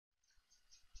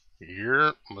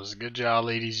What's good, y'all,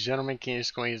 ladies, gentlemen, kings,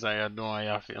 queens? How y'all doing? How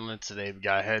y'all feeling today? We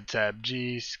got Headtap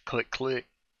G's, click, click.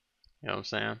 You know what I'm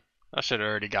saying? I should have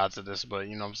already got to this, but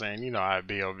you know what I'm saying? You know how it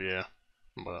be over here.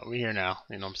 But we here now.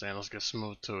 You know what I'm saying? Let's get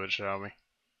smooth to it, shall we?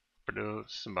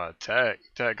 Produce about Tech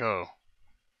ho.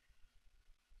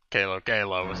 Kalo,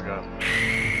 what's good?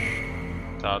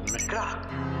 Talk to me. Shout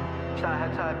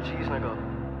Headtap G's, nigga.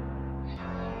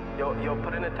 Yo,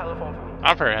 put in the telephone for me.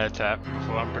 I've heard Headtap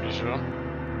before, I'm pretty sure.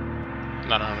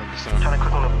 Not 100%. Tryna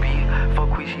click on the beat, fuck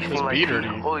Queasy, steam like beat or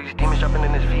tea. All these demons jumping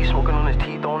in his V, smoking on his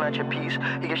teeth, throwing at your piece.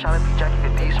 He get shot at P Jackie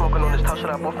for D, smoking on his touch, so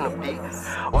that boy from the beat.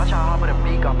 Watch how I hop on the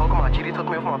beat, got broke on my GD, took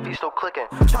me off my feet, still clicking.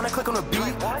 Tryna click on the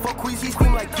beat, fuck Queasy,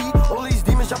 steam like tea. All these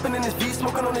demons jumping in his V,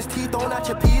 smoking on his teeth, throwing at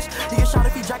your piece. He get shot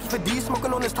at P Jackie for D,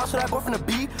 smoking on his touch, so that boy from the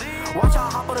beat. Watch how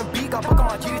I hop on the beat, got broke on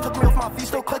my GD, took me off my feet,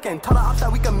 still clicking. Tell the ops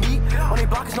that we can meet, on they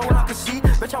block is no one I can see.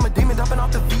 Bitch, I'm a demon dumping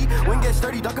off the V, wing get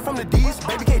sturdy, ducking from the D's.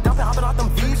 Baby K dumping, hopping out them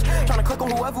V's. Tryna click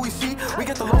on whoever we see. We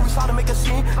get the low, we slide to make a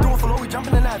scene. Do it for low, we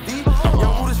jumping in that V.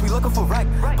 Young Buddhist, we looking for wreck.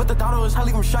 But the daughter is hell,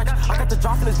 even stretch. I got the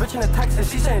drop in this bitch in the text. And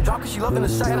she saying drop cause she loving the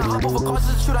sex. And I hop over cars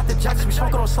to shoot at the jets. We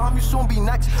smoking on slime, you soon be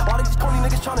next. All these Tony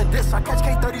niggas tryna diss. I catch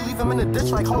K30, leave him in the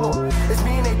ditch like hold on. It's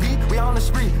me and AD, we on the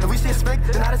spree. If we see a spig,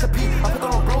 then that is a P. I put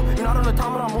on bro, you're not on the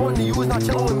time when I'm on. And you is not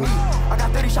chilling with me. I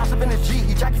got 30 shots up in the G.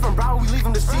 He Jackie from Broward, we leave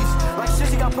him deceased. Like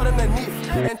Sissy got put underneath.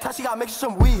 And Tessie got mixed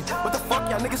some weed. What the fuck,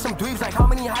 y'all niggas some dweebs. Like how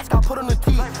many hats got put on the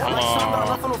teeth? Like some got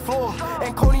left on the floor.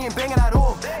 And Coney ain't banging at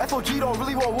all. FOG don't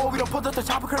really want war. We don't put up the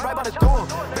chopper crib right by the door.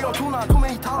 They don't tune on too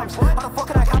many times. How the fuck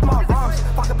can I cap my rhymes?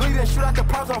 If I can bleed and shoot at the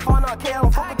props, I don't find out K, I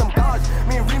don't fuck with them gods.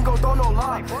 Me and Reem go don't no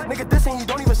lie. Nigga, this ain't you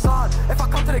don't even slide. If I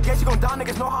come to the gates, you gon' die.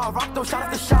 Niggas know how I rock those shot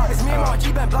after shot. It's me and my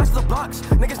G-band blocks to the blocks.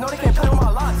 Niggas know they can't play on my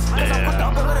lots. Cause I put the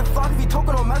up and let it fly. If he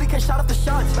talking on Melly, can't shot up the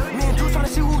shots. Me and Drew tryna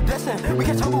see who dissing. We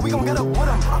catch him, but we gon' get up with him.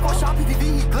 I call shot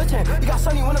PPV, he glitching. He got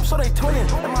Sunny with him, so they twinning.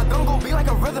 And my gun gon' be like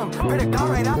a rhythm. Pray to God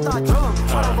right after I drill him.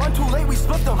 Tryna run too late, we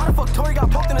split them. How the fuck Tory got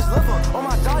poked in his liver? Oh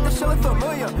my God, this shit look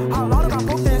familiar. How Lotto got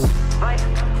poked in his... Like,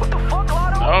 what the fuck,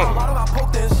 Lotto? How Lotto got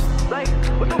poked in his... Like,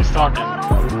 what the fuck,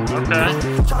 Lotto? Okay.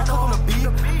 Tryna click on the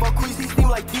beat, fuck Queasy, steam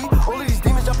like tea. All of these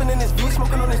demons jumping in his V,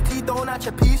 smoking on his teeth, throwing at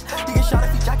your piece. He get shot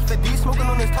at P Jackie for D, smoking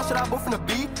on his touch, so that boy from the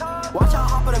beat. Watch how I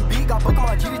hop on the beat, got book on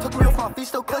my GD, took me off my feet,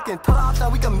 still clicking. Tell the ops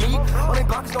that we can meet, on they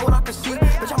blocks, know what I can see.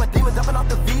 Bitch, I'm a demon dumping off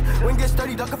the V, wing get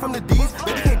sturdy, ducking from the D's.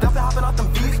 Baby can't dumping, hopping out them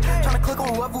V's. Tryna click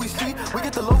on whoever we see, we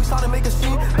get the low, we start to make a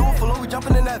scene. Do it for low, we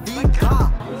jumping in that V.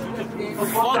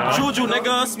 Fuck Juju,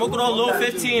 nigga. Smoking on Lil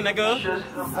 15, nigga.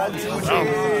 Fuck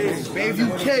Juju.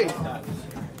 Baby K.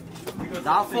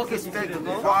 Nah, fuck is fake,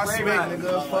 nigga. Fuck Smith,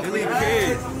 nigga. Fuck Really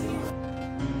kid.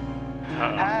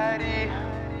 Hattie.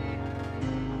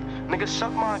 Nigga,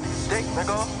 suck my dick,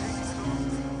 nigga.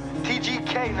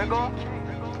 TGK, nigga.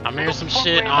 I'm hearing some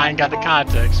shit, I ain't got the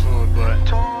context for it,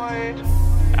 but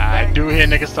I do hear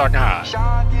niggas talking hot.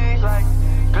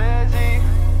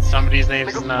 Some of these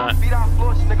names is not.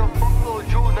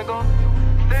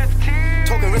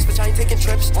 Talking risk, bitch, I ain't taking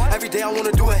trips. Every day I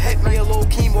wanna do a hit, me a low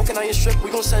key, walking on your strip.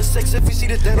 We gon' send 6 if we see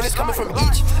the dead. Niggas coming from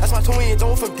each. That's my Tony and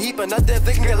throwing from deep. Another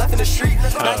Vic can get left in the street.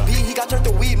 That B, he got turned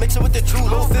to weed, mix it with the true,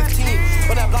 low 15.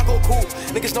 When that block go cool,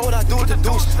 niggas know what I do with the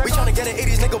deuce. We tryna get an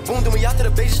 80s nigga boom, then we out to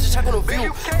the base just to check on the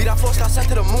view. Beat that floor, got sent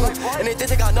to the moon, and they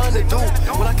think they got nothing to do.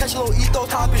 When I catch a little ethos,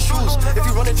 top his shoes. If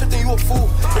you running trip, then you a fool.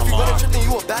 If you running trip, then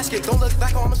you a basket. Don't look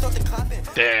back, or I'ma start to clapping.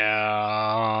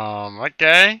 Damn.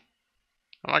 Okay.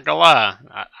 I'm not gonna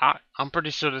lie. I'm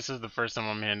pretty sure this is the first time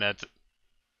I'm hearing that.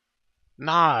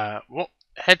 Nah. Well,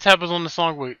 Headtap was on the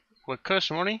song with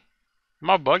Kush, wasn't he? Am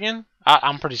I bugging?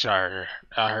 I'm pretty sure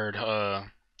I heard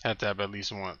Headtap at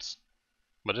least once.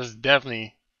 But this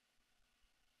definitely,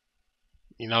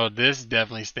 you know, this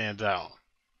definitely stands out.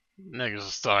 Niggas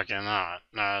is talking hot.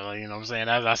 Nah, you know what I'm saying?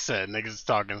 As I said, niggas is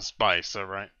talking spice,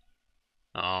 alright?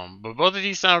 But both of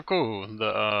these sound cool.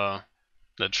 The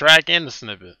track and the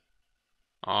snippet.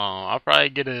 I'll probably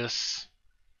get this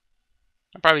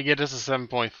a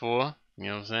 7.4, you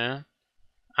know what I'm saying?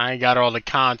 I ain't got all the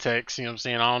context, you know what I'm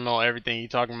saying? I don't know everything he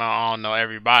talking about, I don't know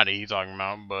everybody he talking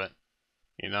about, but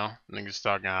you know, niggas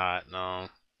talking hot.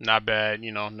 Not bad,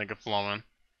 you know, nigga flowing.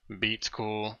 Beats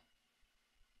cool.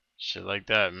 Shit like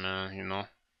that, man, you know.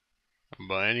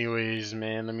 But anyways,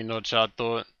 man, let me know what y'all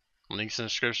thought. Links in the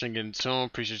description, get in tune.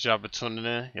 Appreciate y'all for tuning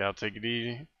in. Y'all take it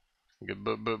easy. Get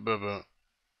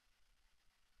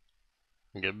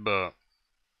buck.